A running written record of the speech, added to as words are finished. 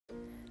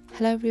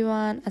Hello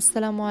everyone,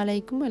 আসসালামু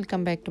আলাইকুম।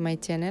 Welcome back to my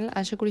channel.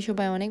 আশা করি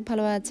সবাই অনেক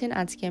ভালো আছেন।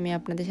 আজকে আমি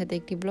আপনাদের সাথে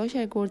একটি ব্লগ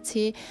শেয়ার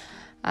করছি।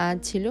 আজ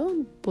ছিল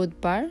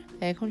বুধবার।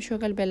 এখন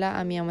সকালবেলা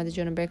আমি আমাদের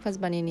জন্য ব্রেকফাস্ট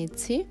বানিয়ে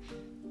নিচ্ছি।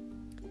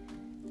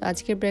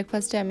 আজকের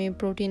ব্রেকফাস্টে আমি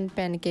প্রোটিন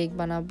প্যানকেক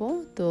বানাবো,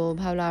 তো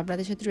ভাবলাম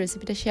আপনাদের সাথে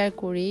রেসিপিটা শেয়ার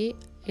করি।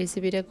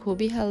 রেসিপিটা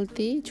খুবই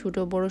হেলদি,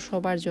 ছোটো বড়ো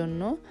সবার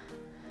জন্য।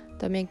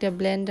 তো আমি একটা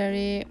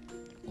ব্লেন্ডারে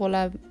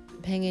কলা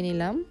ভেঙে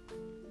নিলাম,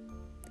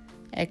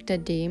 একটা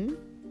ডিম,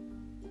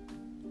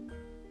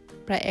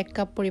 প্রায় 1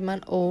 কাপ পরিমাণ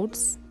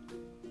ওটস,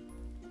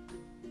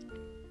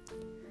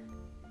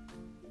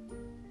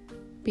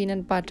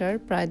 পিনাট বাটার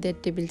প্রায় 1.5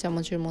 টেবিল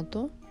চামচের মতো,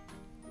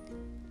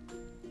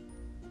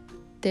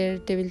 1.5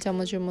 টেবিল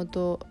চামচের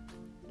মতো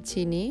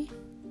চিনি,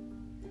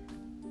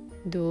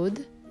 দুধ।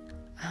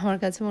 আমার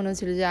কাছে মনে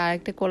হচ্ছিল যে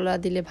আরেকটা কলা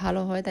দিলে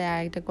ভালো হয়, তাই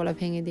আরেকটা কলা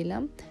ভেঙে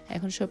দিলাম।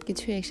 এখন সব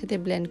কিছু একসাথে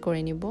ব্লেন্ড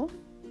করে নিব।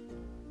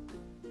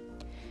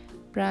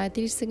 প্রায়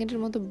 30 সেকেন্ডের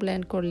মতো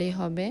ব্লেন্ড করলেই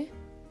হবে।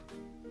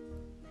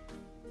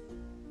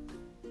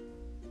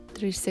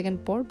 30 সেকেন্ড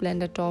পর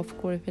ব্লেন্ডারটা অফ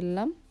করে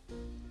ফেললাম।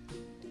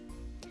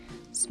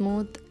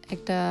 স্মুথ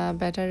একটা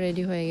ব্যাটার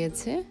রেডি হয়ে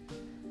গেছে।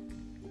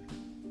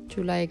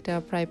 চুলায় একটা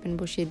ফ্রাই প্যান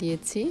বসিয়ে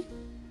দিয়েছি।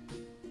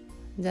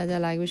 যা যা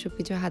লাগবে সব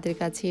কিছু হাতের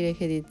কাছেই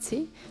রেখে দিচ্ছি।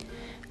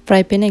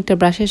 ফ্রাই প্যানে একটা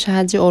ব্রাশের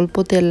সাহায্যে অল্প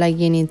তেল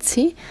লাগিয়ে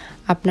নিচ্ছি।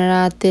 আপনারা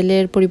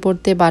তেলের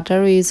পরিবর্তে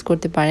বাটারও ইউজ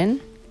করতে পারেন।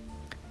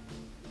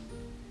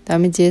 তো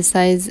আমি যে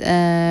সাইজ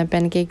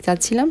প্যানকেক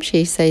চাচ্ছিলাম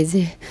সেই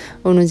সাইজে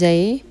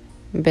অনুযায়ী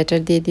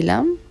ব্যাটার দিয়ে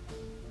দিলাম।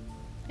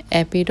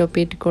 এপিট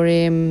ওপিট করে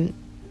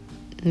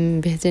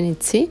ভেজে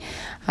নিচ্ছি।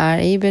 আর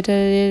এই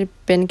ব্যাটারের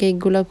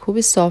প্যানকেকগুলো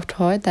খুবই সফট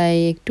হয়, তাই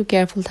একটু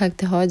কেয়ারফুল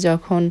থাকতে হয়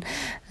যখন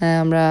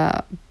আমরা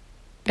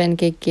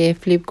প্যানকেককে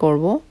ফ্লিপ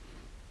করব।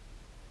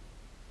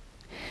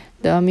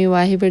 তো আমি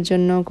ওয়াহিবের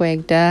জন্য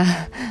কয়েকটা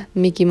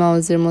মিকি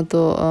মাউসের মতো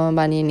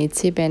বানিয়ে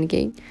নিচ্ছি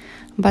প্যানকেক।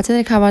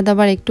 বাচ্চাদের খাবার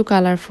দাবার একটু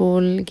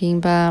কালারফুল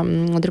কিংবা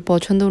ওদের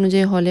পছন্দ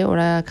অনুযায়ী হলে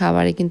ওরা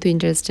খাবারে কিন্তু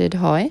ইন্টারেস্টেড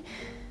হয়।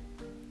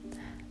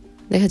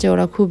 দেখা যায়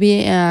ওরা খুবই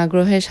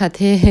আগ্রহের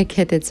সাথে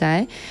খেতে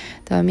চায়।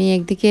 তো আমি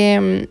একদিকে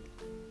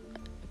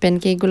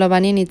প্যানকেকগুলো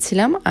বানিয়ে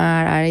নিচ্ছিলাম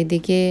আর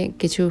আরেকদিকে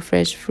কিছু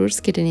ফ্রেশ ফ্রুটস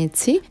কেটে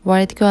নিচ্ছি।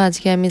 ওয়ারিদকেও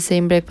আজকে আমি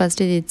সেম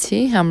ব্রেকফাস্টে দিচ্ছি।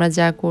 আমরা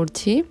যা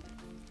করছি,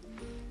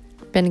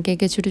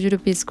 প্যানকেকে ছোটো ছোটো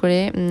পিস করে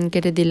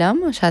কেটে দিলাম,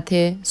 সাথে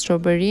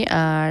স্ট্রবেরি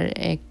আর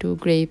একটু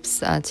গ্রেপস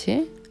আছে,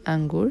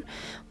 আঙ্গুর।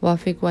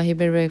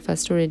 ওয়াহিবের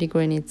ব্রেকফাস্টও রেডি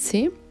করে নিচ্ছি।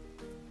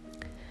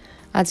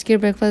 আজকের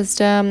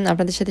ব্রেকফাস্টটা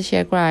আপনাদের সাথে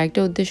শেয়ার করার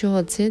আরেকটা উদ্দেশ্য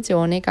হচ্ছে যে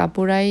অনেক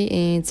আপুরাই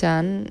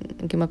চান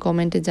কিংবা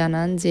কমেন্টে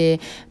জানান যে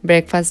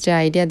ব্রেকফাস্টের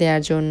আইডিয়া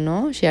দেওয়ার জন্য,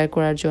 শেয়ার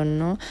করার জন্য,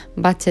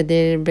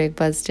 বাচ্চাদের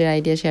ব্রেকফাস্টের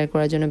আইডিয়া শেয়ার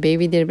করার জন্য,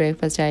 বেবিদের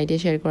ব্রেকফাস্টের আইডিয়া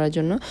শেয়ার করার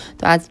জন্য।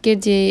 তো আজকের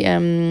যে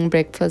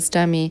ব্রেকফাস্টটা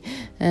আমি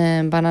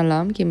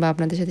বানালাম কিংবা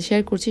আপনাদের সাথে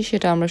শেয়ার করছি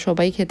সেটা আমরা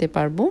সবাই খেতে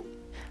পারবো।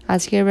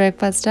 আজকের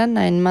ব্রেকফাস্টটা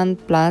 9 মান্থ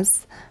প্লাস,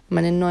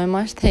 মানে 9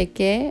 মাস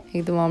থেকে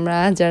একদম আমরা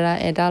যারা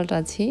অ্যাডাল্ট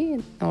আছি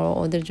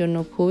ওদের জন্য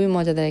খুবই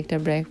মজাদার একটা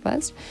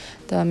ব্রেকফাস্ট।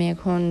 তো আমি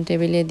এখন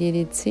টেবিলে দিয়ে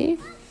দিচ্ছি।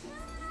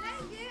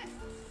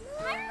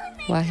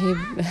 ওয়াহিব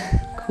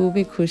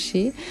খুবই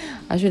খুশি।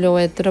 আসলে ও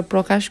এতটা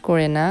প্রকাশ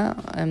করে না,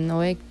 ও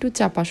একটু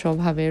চাপা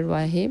স্বভাবের।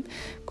 ওয়াহিব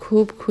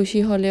খুব খুশি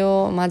হলেও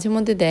মাঝে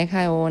মধ্যে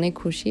দেখায় ও অনেক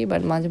খুশি,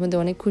 বাট মাঝে মধ্যে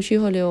অনেক খুশি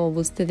হলেও ও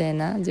বুঝতে দেয়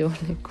না যে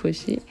অনেক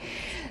খুশি।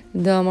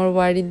 তো আমার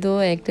ওয়ারিদও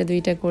একটা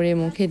দুইটা করে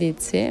মুখে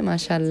দিচ্ছে,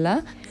 মাশাল্লাহ।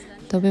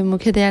 তবে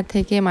মুখে দেওয়ার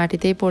থেকে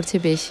মাটিতেই পড়ছে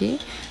বেশি।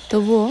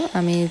 তবুও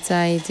আমি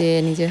চাই যে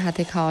নিজের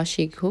হাতে খাওয়া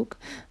শিখুক।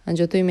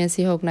 যতই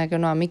মেসি হোক না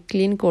কেন আমি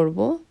ক্লিন করব,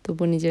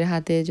 তবু নিজের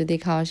হাতে যদি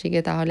খাওয়া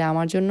শিখে তাহলে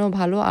আমার জন্য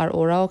ভালো, আর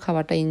ওরাও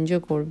খাবারটা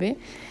এনজয় করবে।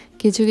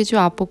 কিছু কিছু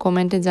আপু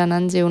কমেন্টে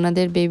জানান যে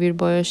ওনাদের বেবির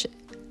বয়স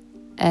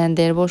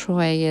 1.5 বছর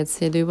হয়ে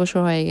গেছে, 2 বছর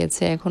হয়ে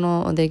গেছে, এখনও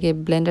ওদেরকে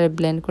ব্লেন্ডারে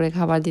ব্লেন্ড করে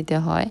খাবার দিতে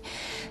হয়।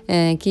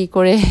 কি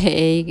করে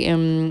এই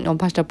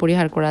অভ্যাসটা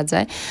পরিহার করা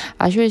যায়?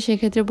 আসলে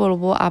সেক্ষেত্রে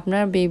বলবো,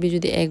 আপনার বেবি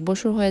যদি 1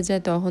 বছর হয়ে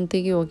যায় তখন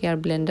থেকে ওকে আর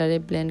ব্লেন্ডারে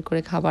ব্লেন্ড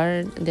করে খাবার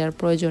দেওয়ার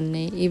প্রয়োজন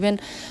নেই। ইভেন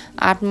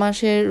 8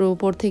 মাসের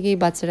উপর থেকেই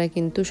বাচ্চারা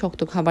কিন্তু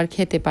শক্ত খাবার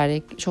খেতে পারে,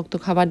 শক্ত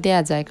খাবার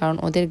দেওয়া যায়, কারণ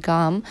ওদের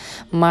গাম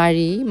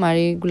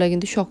মাড়িগুলো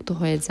কিন্তু শক্ত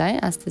হয়ে যায়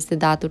আস্তে আস্তে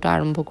দাঁত ওঠা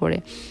আরম্ভ করে।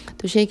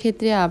 তো সেই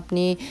ক্ষেত্রে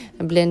আপনি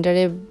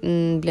ব্লেন্ডারে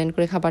ব্লেন্ড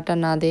করে খাবারটা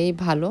না দেওয়াই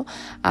ভালো।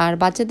 আর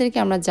বাচ্চাদেরকে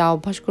আমরা যা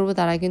অভ্যাস করব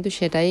তারা কিন্তু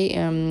সেটাই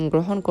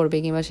গ্রহণ করবে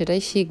কিংবা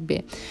সেটাই শিখবে।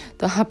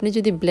 তো আপনি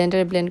যদি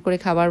ব্লেন্ডারে ব্লেন্ড করে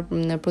খাবার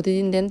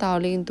প্রতিদিন দেন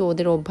তাহলে কিন্তু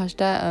ওদের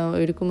অভ্যাসটা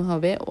ওইরকম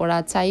হবে, ওরা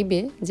চাইবে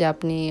যে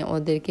আপনি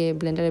ওদেরকে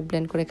ব্লেন্ডারে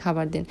ব্লেন্ড করে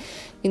খাবার দেন।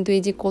 কিন্তু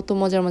এই যে কত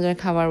মজার মজার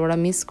খাবার ওরা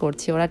মিস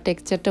করছে, ওরা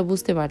টেক্সচারটা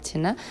বুঝতে পারছে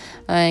না।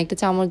 একটা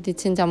চামচ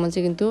দিচ্ছেন, চামচে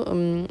কিন্তু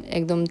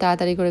একদম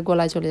তাড়াতাড়ি করে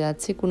গলায় চলে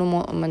যাচ্ছে, কোনো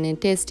মানে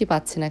টেস্টই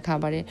পাচ্ছে না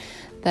খাবারে।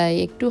 তাই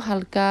একটু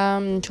হালকা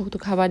শক্ত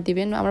খাবার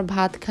দিবেন। আমরা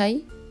ভাত খাই,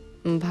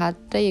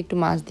 ভাতটাই একটু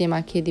মাছ দিয়ে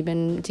মাখিয়ে দিবেন,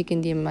 চিকেন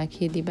দিয়ে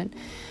মাখিয়ে দিবেন।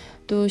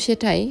 তো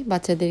সেটাই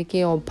বাচ্চাদেরকে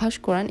অভ্যাস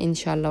করান,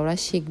 ইনশাআল্লাহ ওরা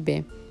শিখবে।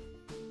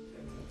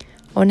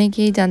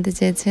 অনেকেই জানতে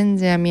চেয়েছেন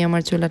যে আমি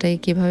আমার চুলাটাকে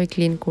কীভাবে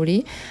ক্লিন করি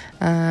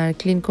আর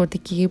ক্লিন করতে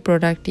কী কী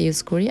প্রোডাক্ট ইউজ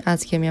করি।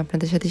 আজকে আমি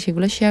আপনাদের সাথে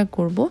সেগুলো শেয়ার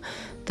করব।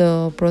 তো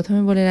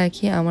প্রথমে বলে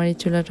রাখি, আমার এই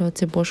চুলাটা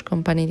হচ্ছে বোস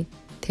কোম্পানির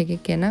থেকে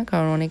কেনা,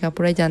 কারণ অনেক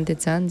আপুরাই জানতে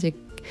চান যে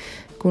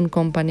কোন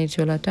কোম্পানির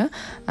চুলাটা।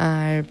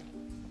 আর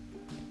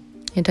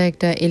এটা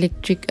একটা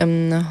ইলেকট্রিক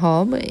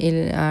হব,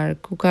 আর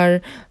কুকার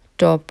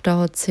টপটা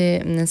হচ্ছে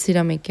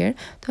সিরামিকের।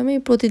 তো আমি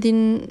প্রতিদিন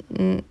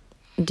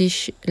ডিশ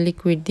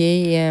লিকুইড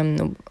দিয়েই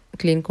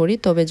ক্লিন করি,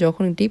 তবে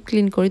যখন ডিপ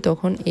ক্লিন করি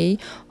তখন এই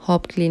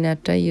হব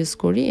ক্লিনারটা ইউজ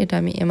করি। এটা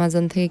আমি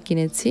অ্যামাজন থেকে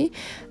কিনেছি।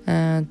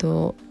 তো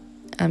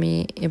আমি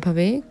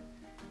এভাবে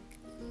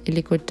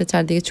লিকুইডটা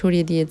চারদিকে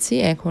ছড়িয়ে দিয়েছি।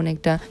 এখন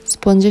একটা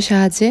স্পঞ্জের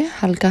সাহায্যে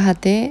হালকা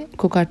হাতে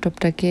কুকার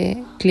টপটাকে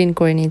ক্লিন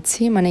করে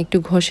নিচ্ছি, মানে একটু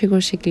ঘষে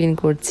ঘষে ক্লিন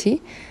করছি।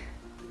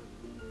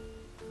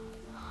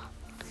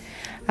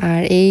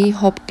 আর এই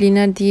হব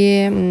ক্লিনার দিয়ে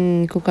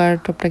কুকার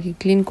টপটাকে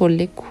ক্লিন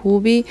করলে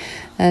খুবই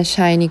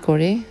শাইনি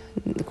করে,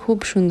 খুব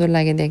সুন্দর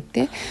লাগে দেখতে।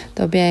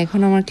 তবে এখন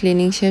আমার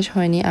ক্লিনিং শেষ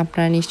হয়নি,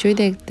 আপনারা নিশ্চয়ই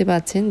দেখতে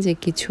পাচ্ছেন যে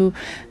কিছু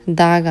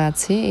দাগ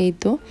আছে, এই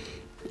তো।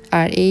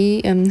 আর এই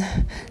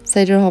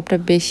সাইডের হবটা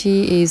বেশি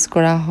ইউজ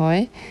করা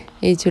হয়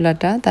এই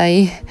চুলাটা, তাই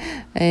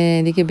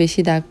এদিকে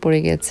বেশি দাগ পড়ে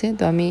গেছে।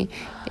 তো আমি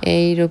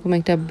এইরকম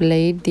একটা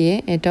ব্লেড দিয়ে,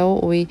 এটাও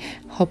ওই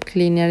হব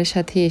ক্লিনারের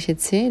সাথে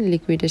এসেছে,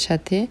 লিকুইডের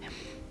সাথে।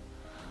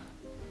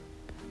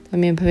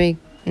 আমি এভাবে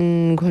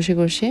ঘষে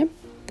ঘষে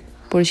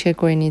পরিষ্কার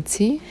করে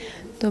নিচ্ছি।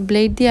 তো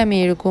ব্লেড দিয়ে আমি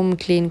এরকম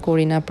ক্লিন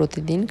করি না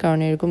প্রতিদিন, কারণ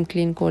এরকম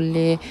ক্লিন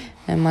করলে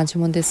মাঝে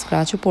মধ্যে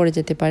স্ক্র্যাচও পড়ে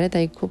যেতে পারে,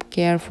 তাই খুব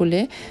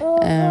কেয়ারফুলে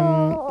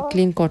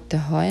ক্লিন করতে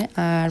হয়।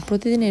 আর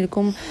প্রতিদিন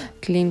এরকম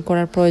ক্লিন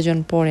করার প্রয়োজন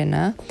পড়ে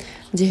না,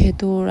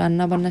 যেহেতু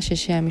রান্নাবান্না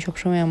শেষে আমি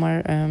সবসময় আমার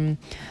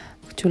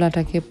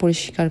চুলাটাকে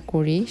পরিষ্কার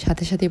করি,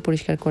 সাথে সাথেই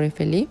পরিষ্কার করে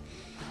ফেলি।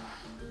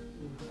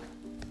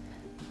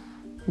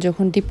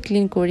 যখন ডিপ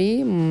ক্লিন করি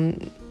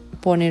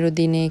 15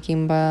 দিনে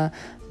কিংবা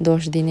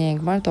 10 দিনে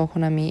একবার, তখন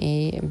আমি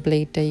এই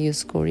ব্লেডটা ইউজ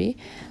করি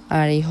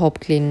আর এই হব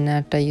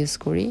ক্লিনারটা ইউজ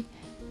করি।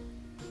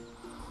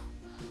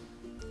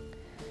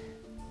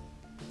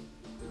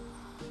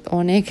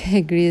 অনেক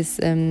গ্রিস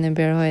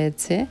বের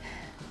হয়েছে,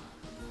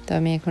 তো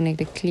আমি এখন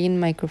একটা ক্লিন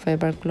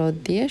মাইক্রোফাইবার ক্লথ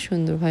দিয়ে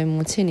সুন্দরভাবে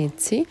মুছে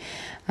নিচ্ছি।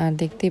 আর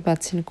দেখতেই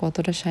পাচ্ছেন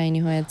কতটা শাইনি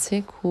হয়েছে,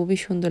 খুবই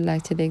সুন্দর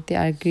লাগছে দেখতে,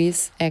 আর গ্রিস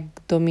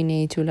একদমই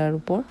নেই চুলার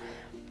উপর।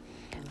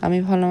 আমি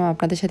ভাবলাম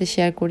আপনাদের সাথে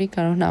শেয়ার করি,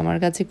 কারণ আমার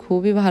কাছে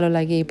খুবই ভালো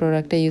লাগে এই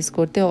প্রোডাক্টটা ইউজ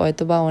করতে।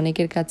 হয়তোবা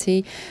অনেকের কাছেই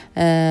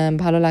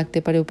ভালো লাগতে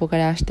পারে,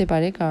 উপকারে আসতে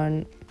পারে, কারণ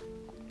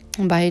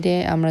বাইরে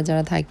আমরা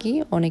যারা থাকি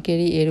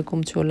অনেকেরই এরকম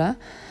চুলা।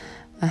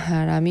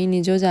 আর আমি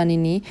নিজেও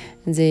জানিনি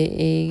যে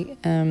এই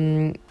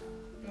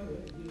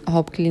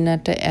হব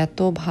ক্লিনারটা এত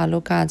ভালো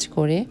কাজ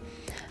করে।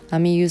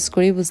 আমি ইউজ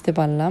করেই বুঝতে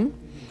পারলাম,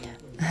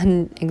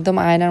 একদম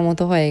আয়নার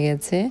মতো হয়ে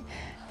গেছে,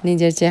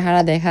 নিজের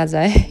চেহারা দেখা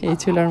যায় এই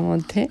চুলার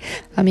মধ্যে।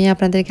 আমি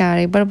আপনাদেরকে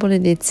আরেকবার বলে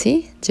দিচ্ছি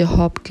যে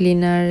হব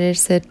ক্লিনারের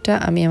সেটটা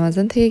আমি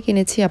অ্যামাজন থেকে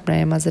কিনেছি, আপনারা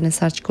অ্যামাজনে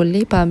সার্চ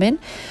করলেই পাবেন।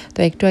 তো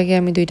একটু আগে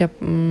আমি 2টা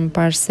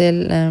পার্সেল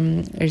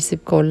রিসিভ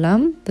করলাম,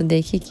 তো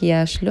দেখি কি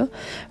আসলো।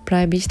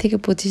 প্রায় 20 থেকে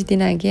 25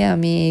 দিন আগে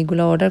আমি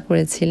এইগুলো অর্ডার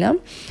করেছিলাম।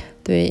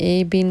 তো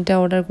এই বিনটা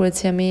অর্ডার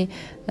করেছি আমি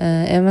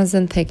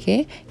অ্যামাজন থেকে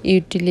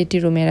ইউটিলিটি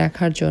রুমে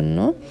রাখার জন্য।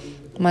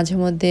 মাঝে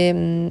মধ্যে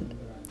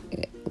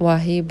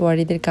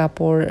ওয়ারিদের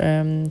কাপড়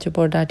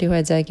চোপড় ডাটি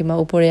হয়ে যায়, কিংবা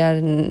উপরে আর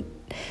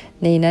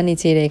নেই না,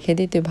 নিচে রেখে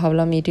দিই। তো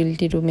ভাবলাম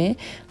ইউটিলিটি রুমে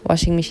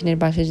ওয়াশিং মেশিনের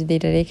পাশে যদি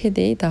এটা রেখে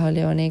দিই তাহলে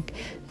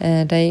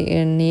অনেকটাই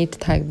নিট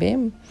থাকবে,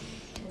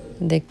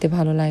 দেখতে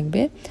ভালো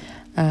লাগবে।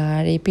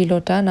 আর এই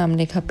পিলোটা, নাম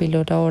লেখা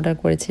পিলোটা অর্ডার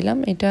করেছিলাম।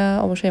 এটা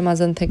অবশ্যই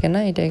অ্যামাজন থেকে না,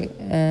 এটা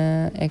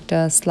একটা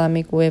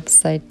ইসলামিক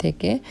ওয়েবসাইট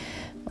থেকে,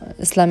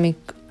 ইসলামিক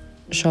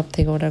শপ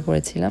থেকে অর্ডার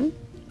করেছিলাম।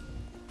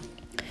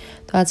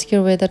 তো আজকের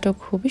ওয়েদারটা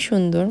খুবই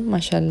সুন্দর,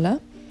 মাশাআল্লাহ,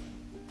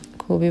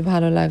 খুবই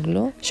ভালো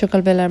লাগলো।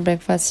 সকালবেলার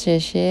ব্রেকফাস্ট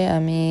শেষে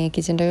আমি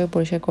কিচেনটাকে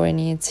পরিষ্কার করে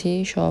নিয়েছি,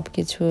 সব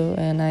কিছু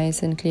নাইস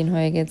অ্যান্ড ক্লিন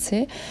হয়ে গেছে।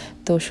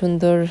 তো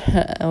সুন্দর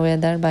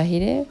ওয়েদার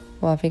বাহিরে,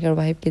 ওয়াফিক আর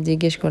ওয়াহিবকে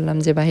জিজ্ঞেস করলাম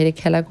যে বাহিরে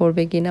খেলা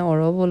করবে কিনা,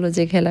 ওরাও বললো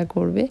যে খেলা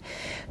করবে।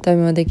 তো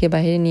আমি ওদেরকে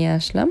বাহিরে নিয়ে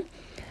আসলাম।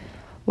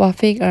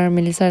 ওয়াফিক আর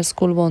মেলিসার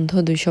স্কুল বন্ধ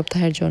 2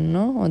 সপ্তাহের জন্য,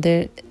 ওদের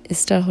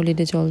স্টার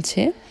হলিডে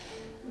চলছে।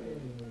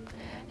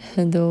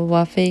 তো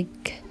ওয়াফিক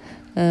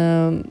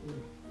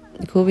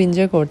খুব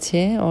এনজয় করছে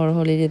ওর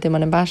হলিডেতে,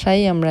 মানে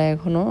বাসায় আমরা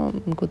এখনও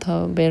কোথাও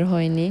বের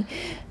হয়নি,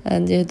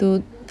 যেহেতু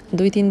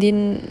 2-3 দিন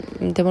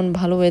তেমন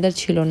ভালো ওয়েদার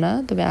ছিল না।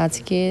 তবে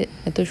আজকে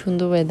এত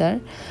সুন্দর ওয়েদার,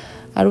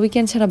 আর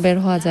উইকেন্ড ছাড়া বের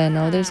হওয়া যায় না।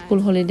 ওদের স্কুল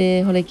হলিডে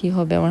হলে কি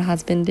হবে, আমার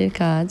হাজব্যান্ডের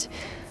কাজ,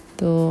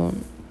 তো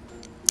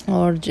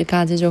ওর যে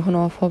কাজে যখন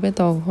অফ হবে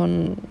তখন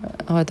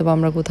হয়তো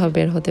আমরা কোথাও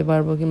বের হতে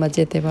পারবো কিংবা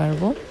যেতে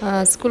পারবো।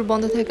 স্কুল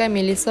বন্ধ থাকায়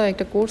মেলিসাও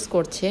একটা কোর্স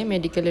করছে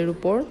মেডিকেলের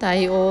উপর, তাই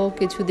ও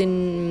কিছুদিন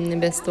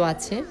ব্যস্ত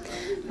আছে।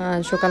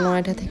 সকাল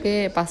 9টা থেকে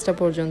 5টা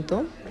পর্যন্ত,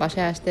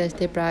 বাসায় আসতে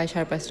আসতে প্রায়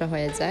 5:30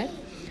 হয়ে যায়।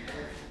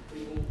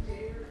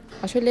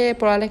 আসলে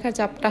পড়ালেখার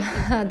চাপটা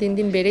দিন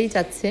দিন বেড়েই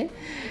যাচ্ছে।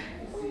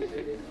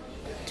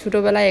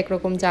 ছোটোবেলায়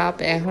একরকম চাপ,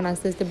 এখন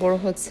আস্তে আস্তে বড়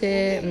হচ্ছে,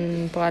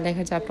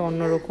 পড়ালেখার চাপটা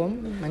অন্যরকম,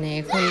 মানে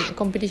এখন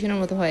কম্পিটিশনের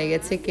মতো হয়ে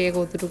গেছে, কে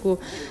কতটুকু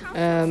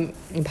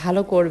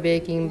ভালো করবে,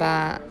 কিংবা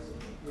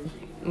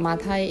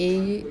মাথায় এই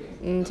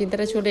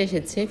চিন্তাটা চলে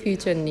এসেছে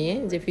ফিউচার নিয়ে,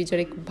 যে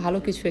ফিউচারে ভালো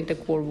কিছু একটা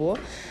করব।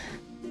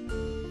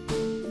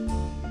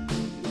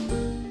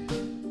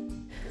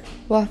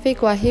 ওয়াফিক,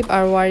 ওয়াহিব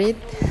আর ওয়ারিদ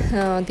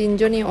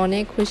তিনজনই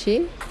অনেক খুশি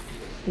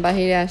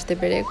বাহিরে আসতে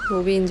পেরে।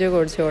 খুবই এনজয়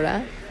করছে ওরা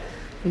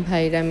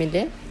ভাইরা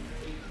মিলে।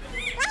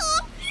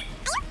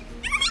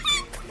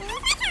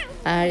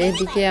 আর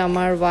এদিকে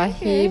আমার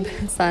ওয়াহিব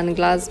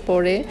সানগ্লাস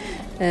পরে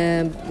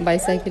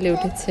বাইসাইকেলে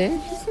উঠেছে।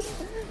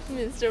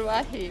 Mister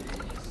ওয়াহিব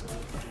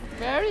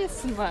very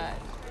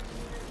smart.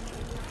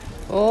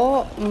 ও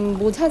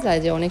বোঝা যায়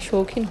যে অনেক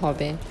শৌখিন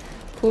হবে,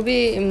 খুবই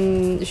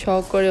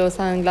শখ করে ও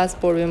সানগ্লাস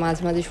পরবে,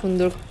 মাঝে মাঝে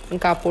সুন্দর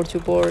কাপড়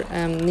চোপড়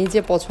নিজে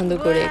পছন্দ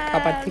করে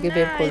কাপড় থেকে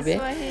বের করবে।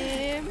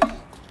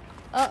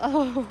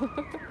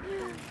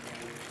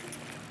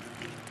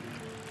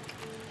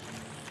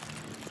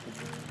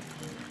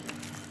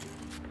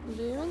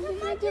 Do you want to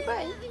make your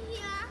bike?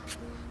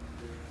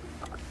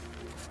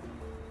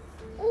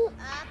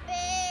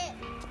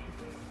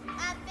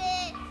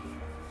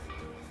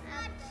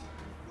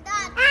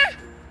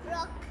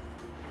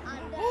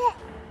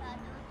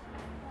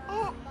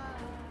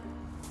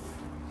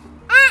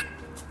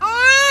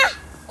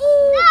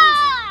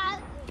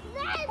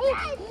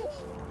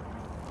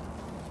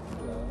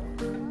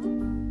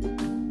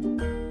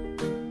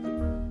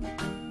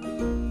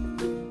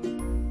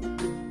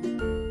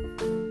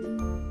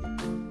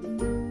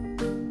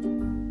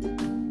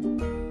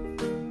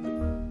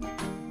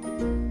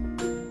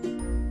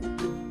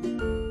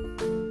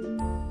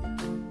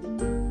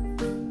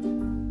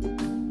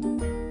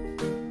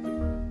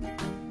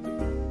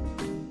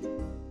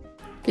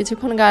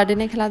 কিছুক্ষণ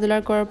গার্ডেনে খেলাধুলা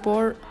করার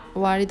পর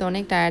ওয়ারিদ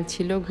অনেক টায়ার্ড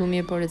ছিল,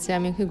 ঘুমিয়ে পড়েছে।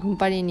 আমি ওকে ঘুম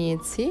পাড়িয়ে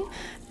নিয়েছি।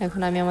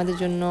 এখন আমি আমাদের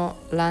জন্য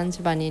লাঞ্চ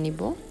বানিয়ে নিব।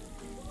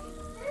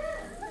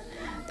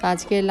 তো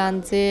আজকে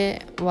লাঞ্চে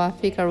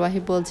ওয়াফিক আর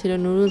ওয়াহিব বলছিল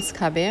নুডলস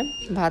খাবে,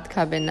 ভাত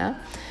খাবে না।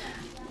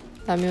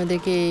 তো আমি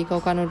ওদেরকে এই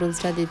কোকা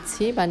নুডলসটা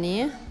দিচ্ছি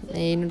বানিয়ে।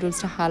 এই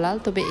নুডলসটা হালাল,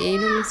 তবে এই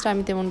নুডলসটা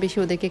আমি তেমন বেশি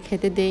ওদেরকে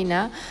খেতে দেই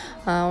না।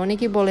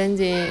 অনেকেই বলেন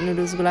যে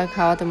নুডলসগুলো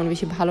খাওয়া তেমন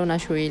বেশি ভালো না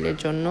শরীরের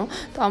জন্য।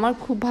 তো আমার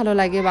খুব ভালো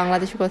লাগে,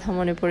 বাংলাদেশের কথা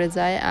মনে পড়ে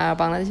যায়। আর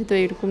বাংলাদেশে তো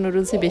এরকম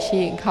নুডলসই বেশি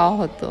খাওয়া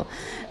হতো।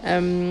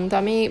 তো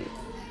আমি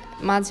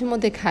মাঝে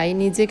মধ্যে খাই,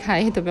 নিজে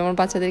খাই, তবে আমার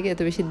বাচ্চাদেরকে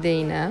এত বেশি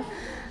দেই না।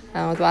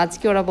 তো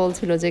আজকে ওরা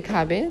বলছিল যে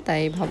খাবে,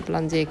 তাই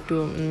ভাবলাম যে একটু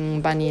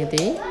বানিয়ে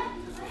দেই।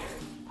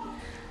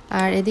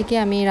 আর এদিকে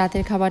আমি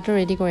রাতের খাবারটা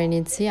রেডি করে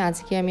নিচ্ছি।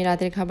 আজকে আমি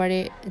রাতের খাবারে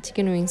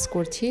চিকেন উইংস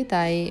করছি,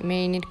 তাই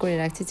ম্যারিনেট করে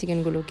রাখছি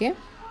চিকেনগুলোকে।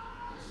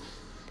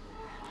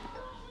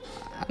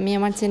 আমি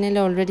আমার চ্যানেলে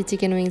অলরেডি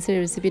চিকেন উইংসের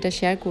রেসিপিটা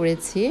শেয়ার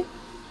করেছি,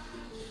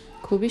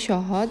 খুবই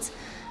সহজ।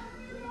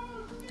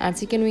 আর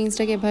চিকেন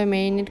উইংসটাকে এভাবে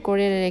ম্যারিনেট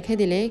করে রেখে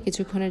দিলে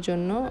কিছুক্ষণের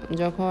জন্য,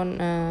 যখন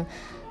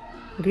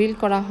গ্রিল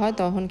করা হয়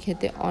তখন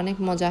খেতে অনেক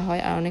মজা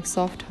হয় আর অনেক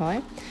সফট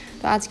হয়।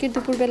 তো আজকের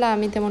দুপুরবেলা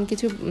আমি তেমন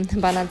কিছু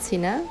বানাচ্ছি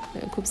না,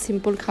 খুব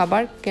সিম্পল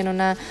খাবার,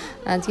 কেননা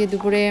আজকে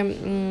দুপুরে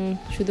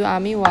শুধু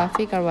আমি,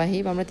 ওয়াফিক আর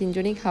ওয়াহিব আমরা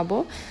তিনজনই খাবো।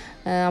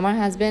 আমার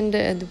হাজব্যান্ড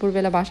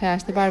দুপুরবেলা বাসায়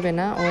আসতে পারবে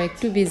না, ও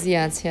একটু বিজি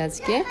আছে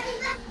আজকে।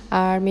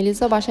 আর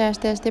মিলিসও বাসায়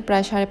আসতে আসতে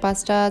প্রায়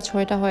 5:30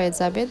 6টা হয়ে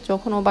যাবে।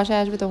 যখন ও বাসায়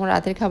আসবে তখন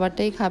রাতের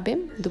খাবারটাই খাবে,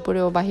 দুপুরে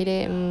ও বাহিরে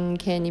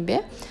খেয়ে নিবে।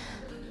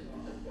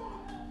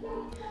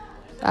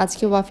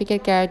 আজকে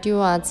ওয়াফিকের ক্যারাটিও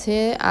আছে,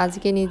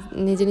 আজকে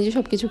নিজে নিজে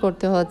সব কিছু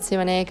করতে হচ্ছে,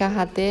 মানে একা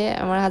হাতে।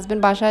 আমার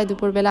হাজব্যান্ড বাসায়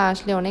দুপুরবেলা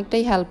আসলে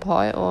অনেকটাই হেল্প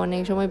হয়, ও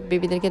অনেক সময়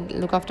বেবিদেরকে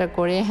লুক আফটার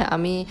করে,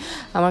 আমি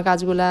আমার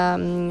কাজগুলা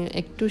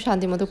একটু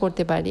শান্তি মতো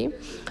করতে পারি।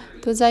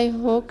 তো যাই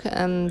হোক,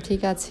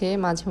 ঠিক আছে,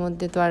 মাঝে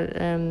মধ্যে তো আর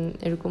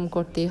এরকম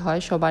করতেই হয়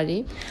সবারই।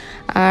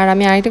 আর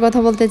আমি আরেকটা কথা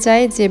বলতে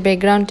চাই যে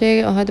ব্যাকগ্রাউন্ডে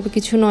হয়তো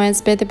কিছু নয়েজ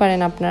পেতে পারেন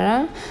আপনারা,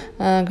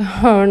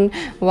 কারণ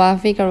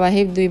ওয়াফিক আর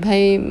ওয়াহিব দুই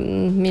ভাই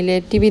মিলে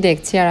টিভি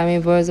দেখছে আর আমি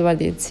ভয়েস ওভার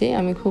দিচ্ছি।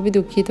 আমি খুবই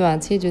দুঃখিত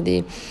আছি যদি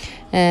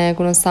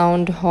কোনো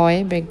সাউন্ড হয়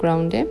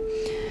ব্যাকগ্রাউন্ডে।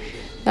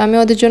 আমি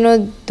ওদের জন্য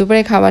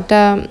দুপুরে খাবারটা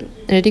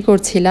রেডি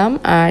করছিলাম।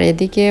 আর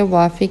এদিকে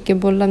ওয়াফিককে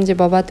বললাম যে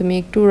বাবা তুমি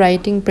একটু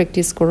রাইটিং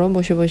প্র্যাকটিস করো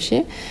বসে বসে।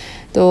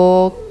 তো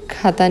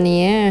খাতা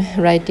নিয়ে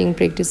রাইটিং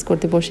প্র্যাকটিস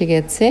করতে বসে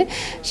গেছে,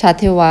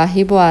 সাথে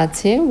ওয়াহিবও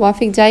আছে।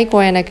 ওয়াফিক যাই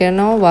করে না কেন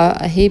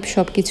ওয়াহিব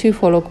সব কিছুই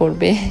ফলো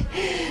করবে।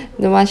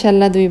 তো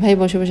মাশাআল্লাহ দুই ভাই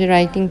বসে বসে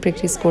রাইটিং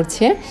প্র্যাকটিস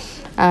করছে।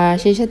 আর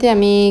সেই সাথে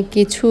আমি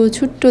কিছু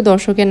ছোট্ট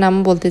দর্শকের নাম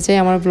বলতে চাই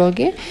আমার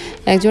ব্লগে।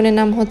 একজনের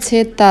নাম হচ্ছে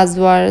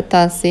তাজওয়ার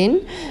তাসিন।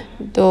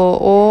 তো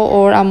ও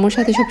ওর আম্মুর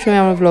সাথে সবসময়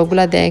আমার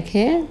ব্লগগুলো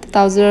দেখে।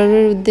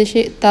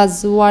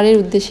 তাজওয়ারের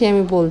উদ্দেশ্যে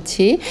আমি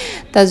বলছি,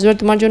 তাজওয়ার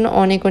তোমার জন্য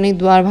অনেক অনেক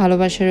দোয়ার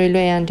ভালোবাসা রইল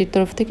এই আন্টির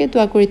তরফ থেকে।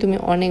 দোয়া করি তুমি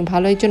অনেক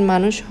ভালো একজন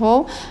মানুষ হও,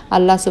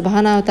 আল্লাহ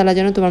সুবহানাহু ওয়া তাআলা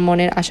যেন তোমার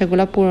মনের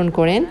আশাগুলো পূরণ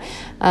করেন।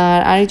 আর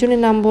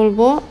আরেকজনের নাম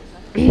বলবো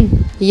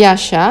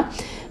ইয়াশা।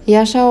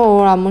 ইয়াশা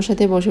ওর আম্মুর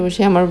সাথে বসে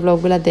বসে আমার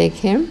ব্লগগুলো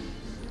দেখে।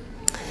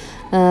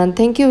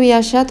 থ্যাংক ইউ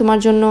ইয়াশা, তোমার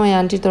জন্য এই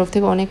আন্টির তরফ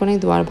থেকে অনেক অনেক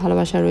দোয়ার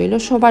ভালোবাসা রইল,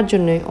 সবার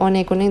জন্যই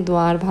অনেক অনেক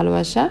দোয়ার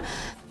ভালোবাসা।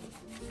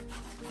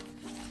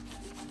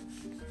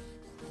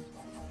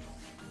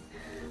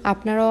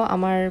 আপনারাও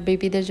আমার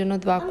বেবিদের জন্য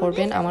দোয়া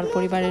করবেন, আমার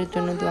পরিবারের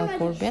জন্য দোয়া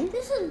করবেন।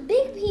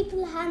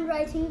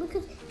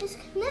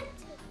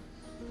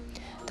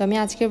 তো আমি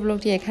আজকের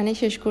ব্লগটি এখানেই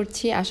শেষ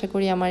করছি। আশা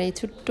করি আমার এই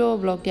ছোট্ট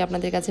ব্লগটি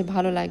আপনাদের কাছে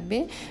ভালো লাগবে।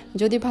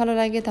 যদি ভালো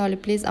লাগে তাহলে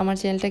প্লিজ আমার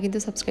চ্যানেলটা কিন্তু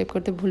সাবস্ক্রাইব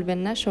করতে ভুলবেন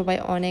না। সবাই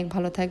অনেক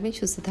ভালো থাকবেন,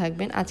 সুস্থ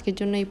থাকবেন। আজকের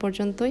জন্য এই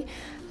পর্যন্তই।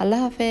 আল্লাহ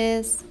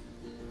হাফেজ।